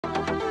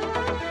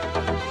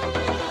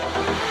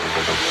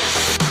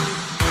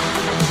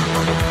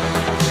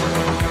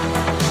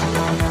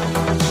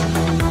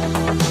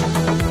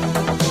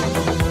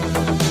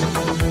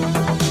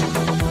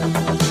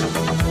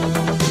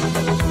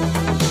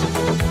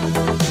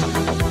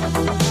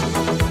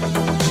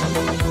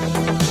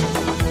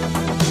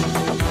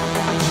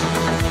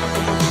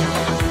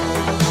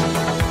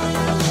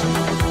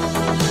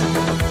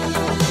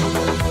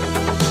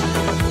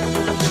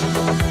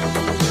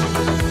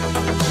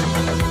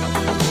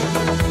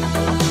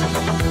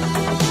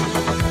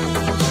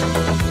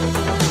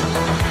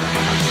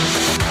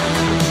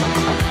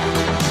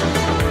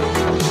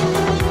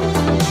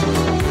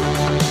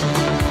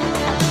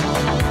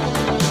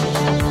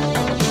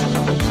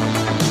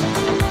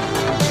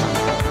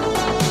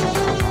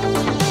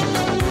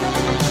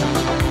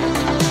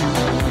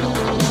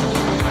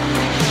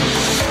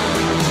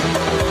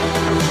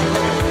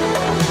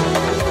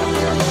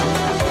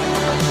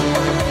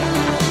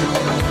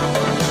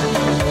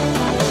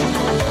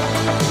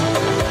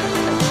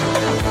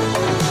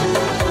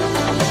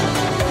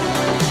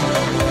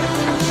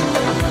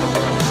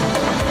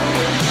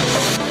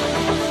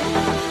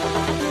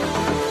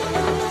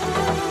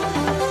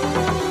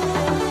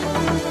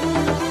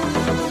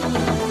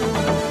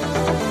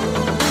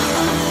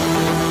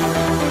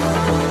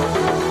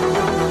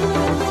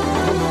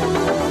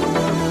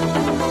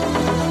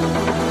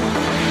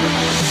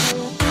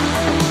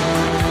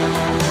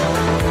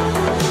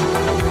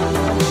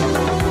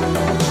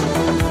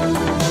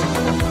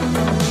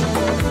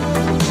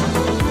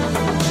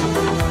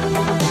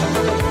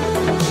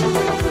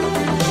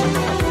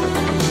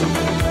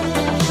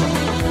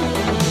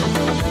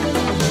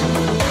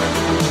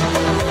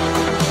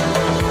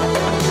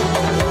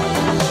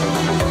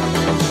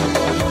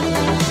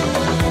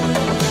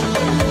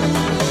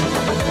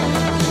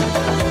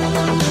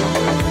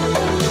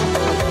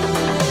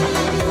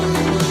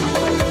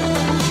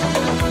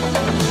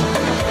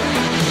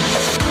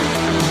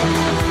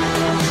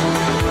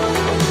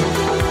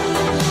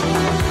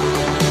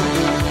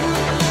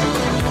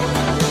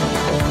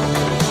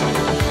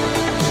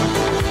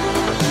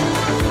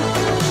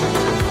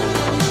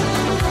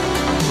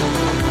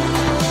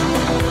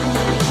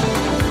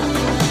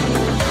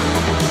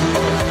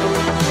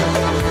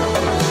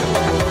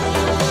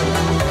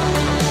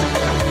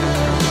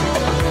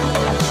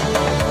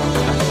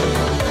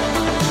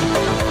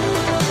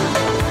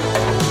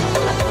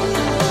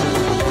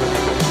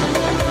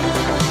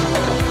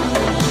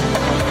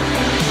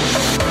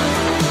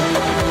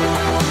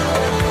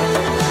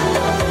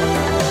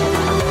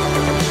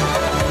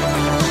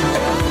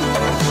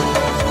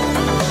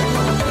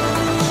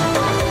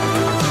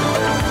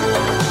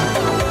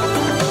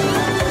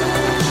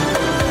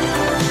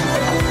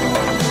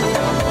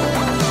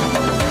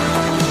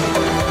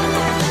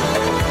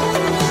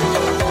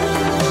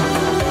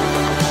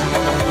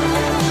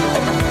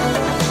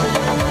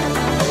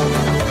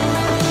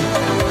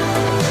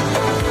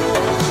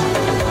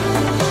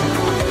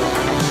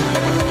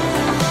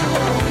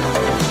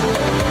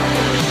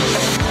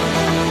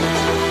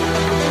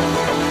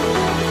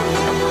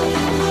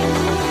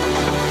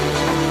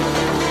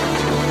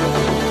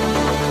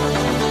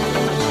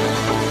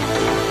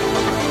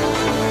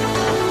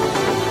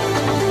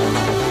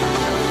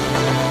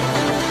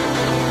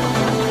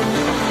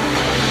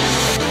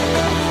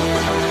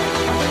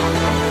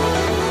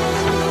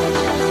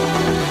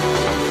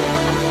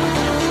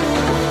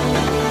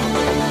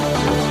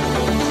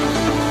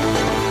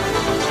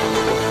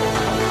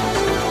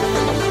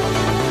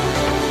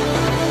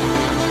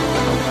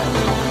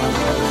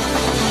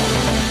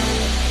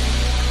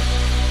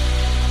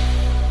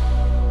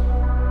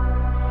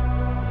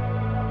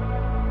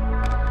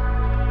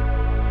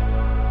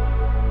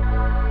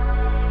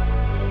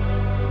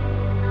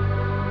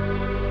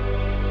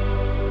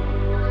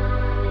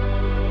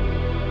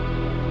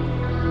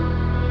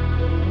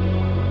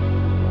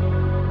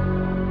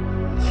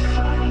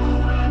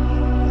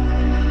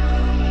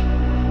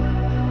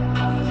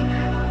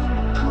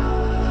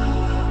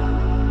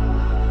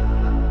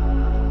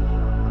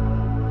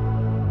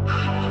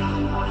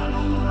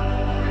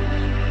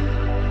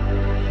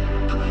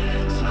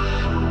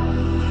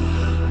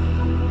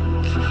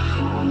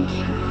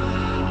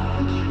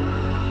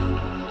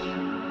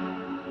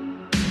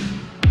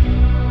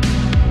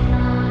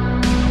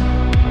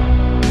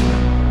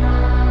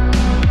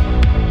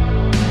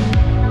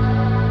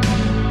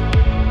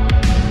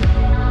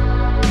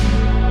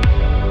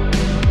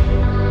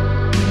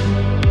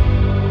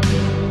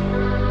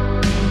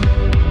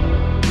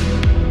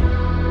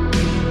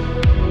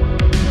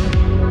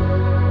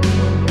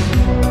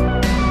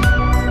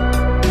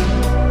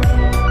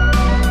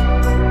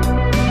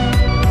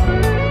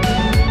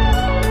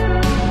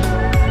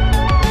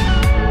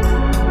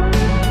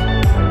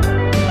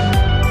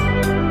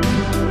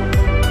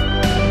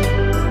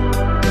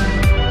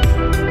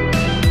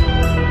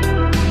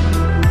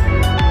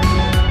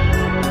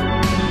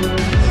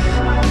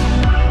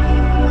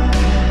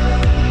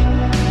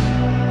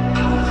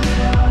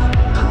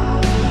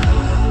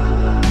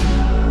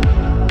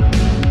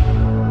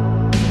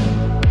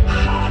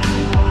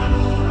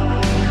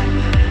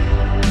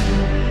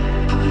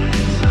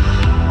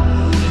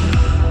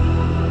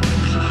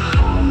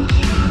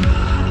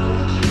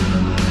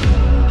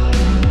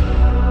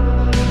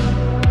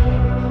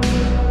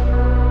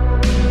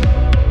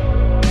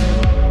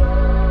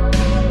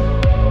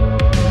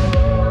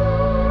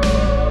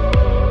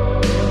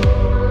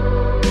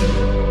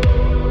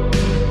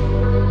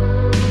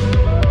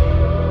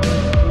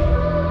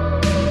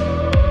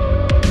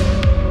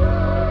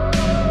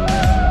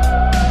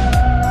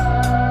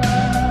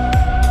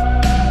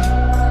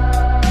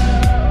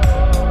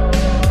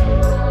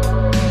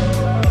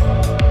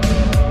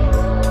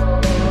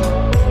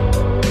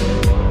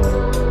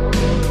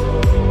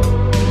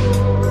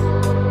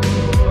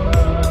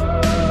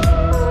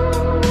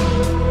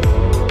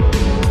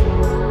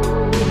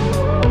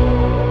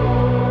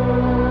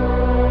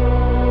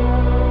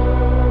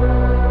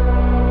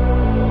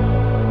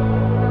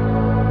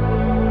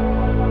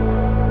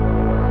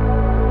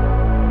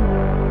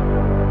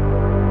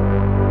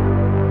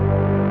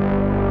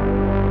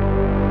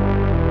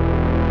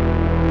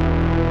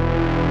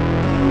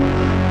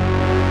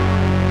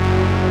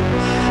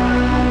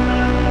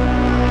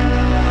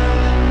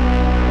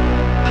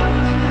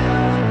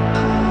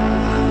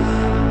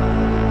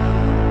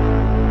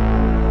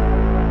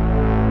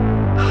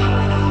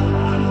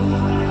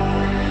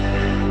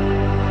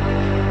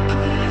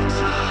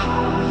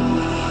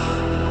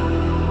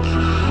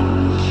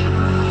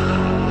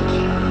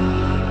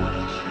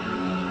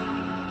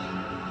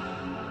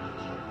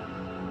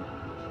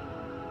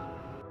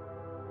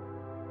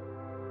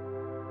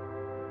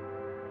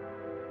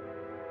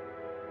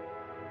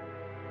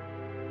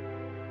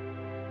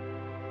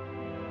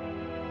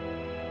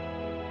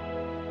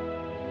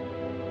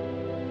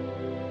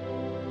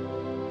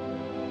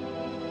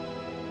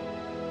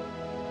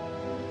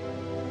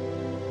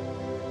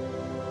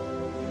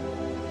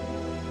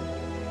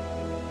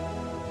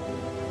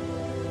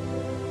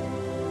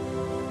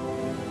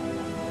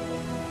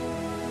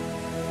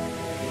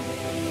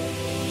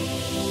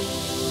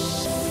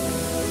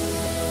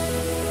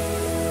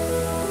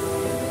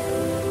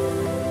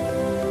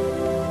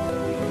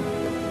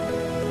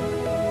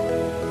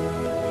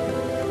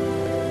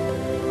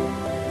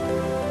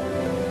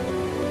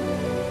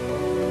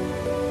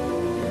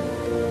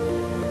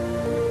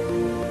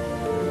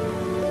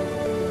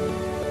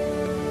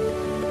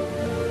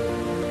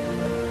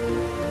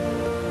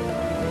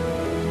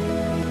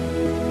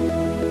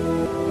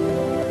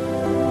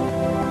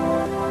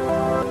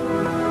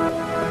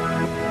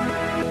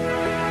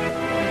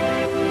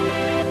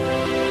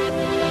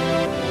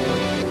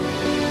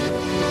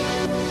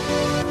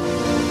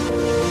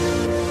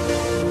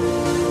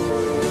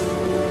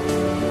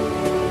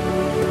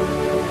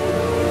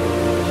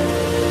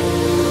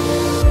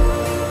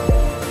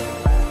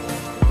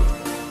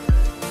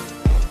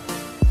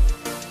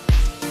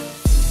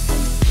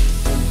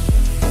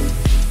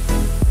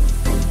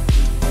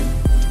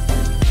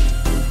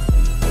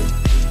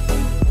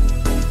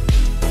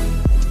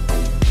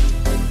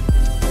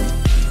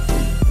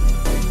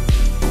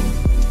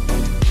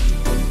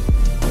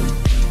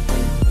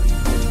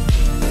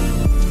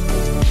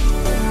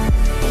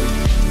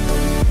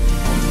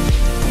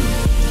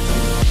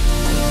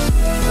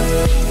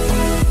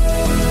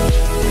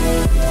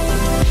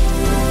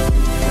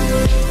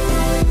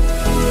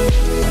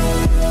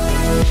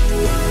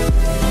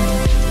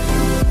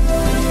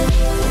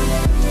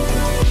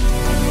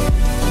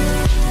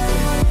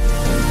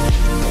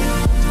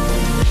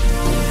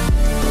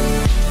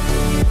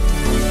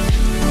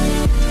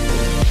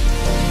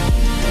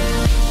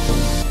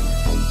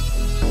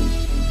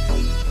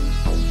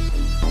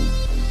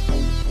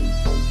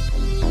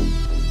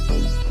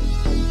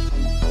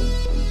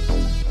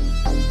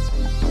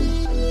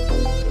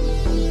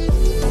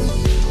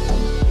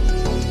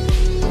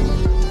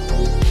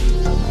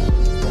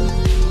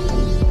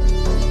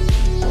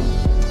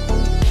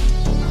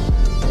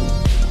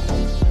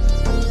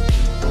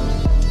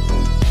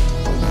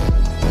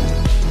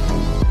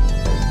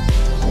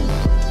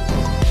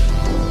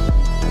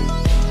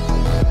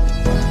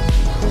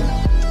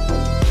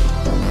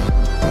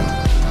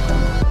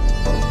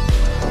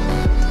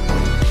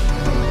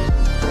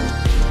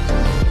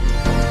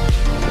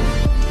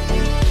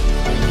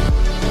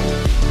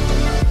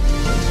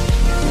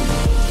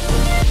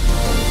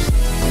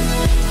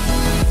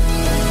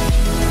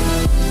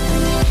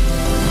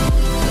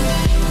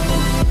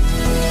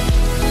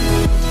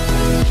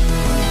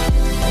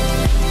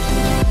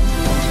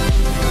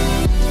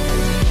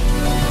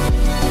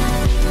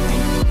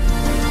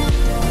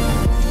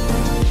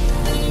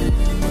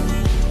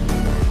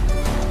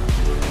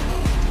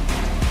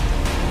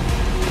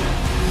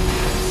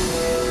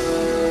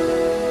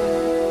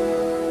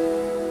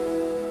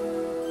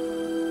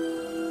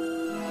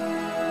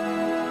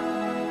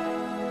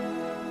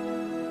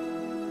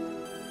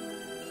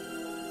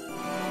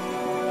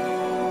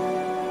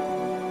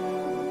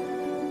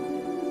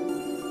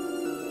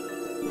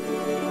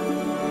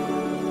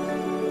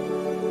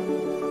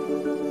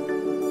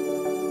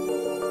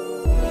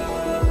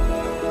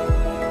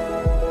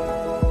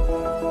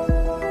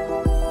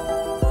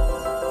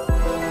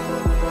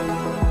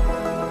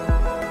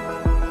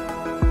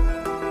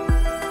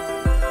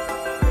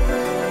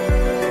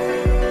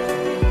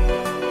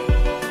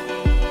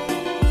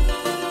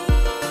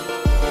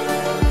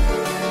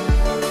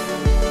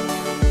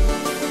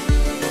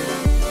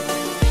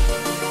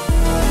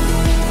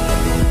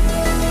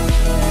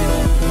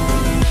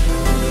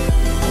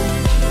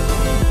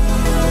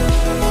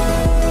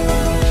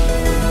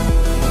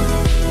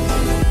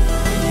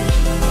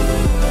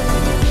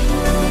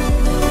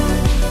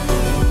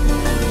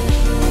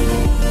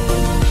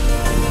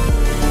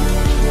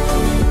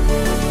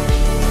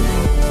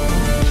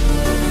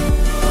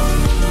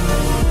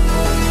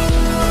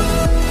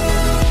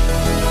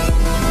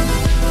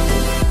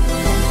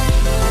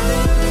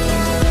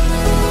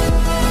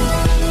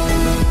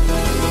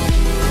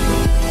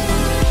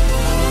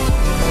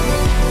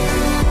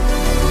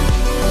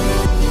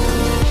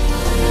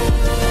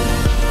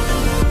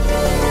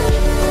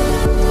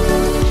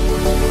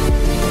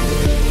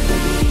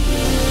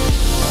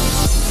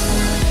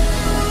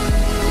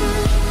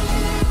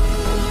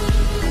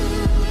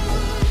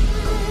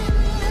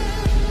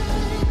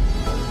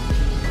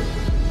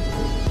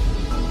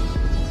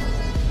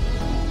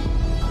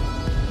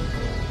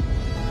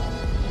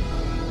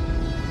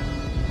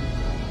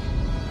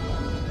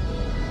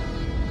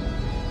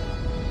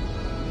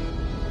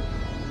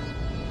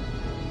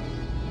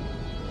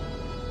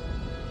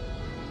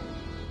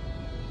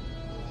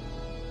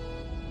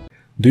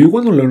Do you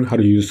want to learn how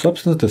to use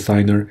Substance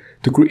Designer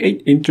to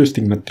create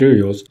interesting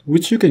materials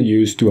which you can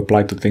use to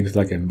apply to things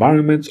like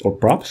environments or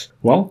props?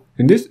 Well,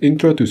 in this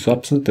Intro to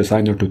Substance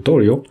Designer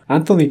tutorial,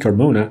 Anthony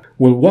Carmona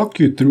will walk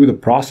you through the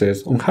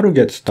process on how to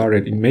get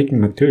started in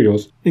making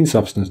materials in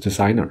Substance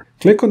Designer.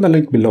 Click on the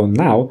link below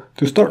now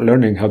to start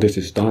learning how this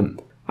is done.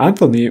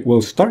 Anthony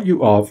will start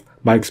you off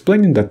by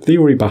explaining the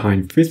theory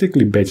behind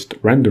physically based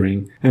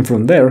rendering, and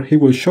from there he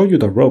will show you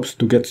the ropes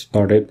to get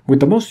started with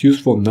the most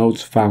useful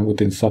nodes found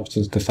within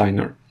Substance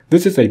Designer.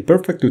 This is a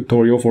perfect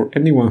tutorial for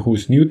anyone who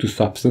is new to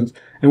Substance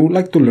and would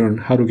like to learn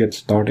how to get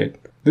started.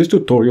 This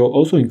tutorial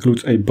also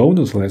includes a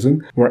bonus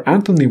lesson where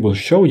Anthony will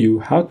show you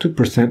how to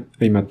present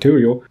a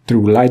material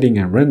through lighting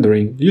and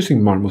rendering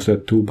using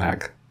Marmoset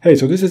Toolbag. Hey,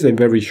 so this is a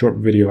very short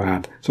video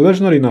ad, so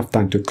there's not enough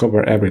time to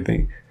cover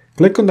everything.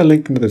 Click on the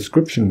link in the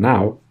description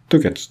now to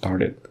get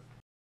started.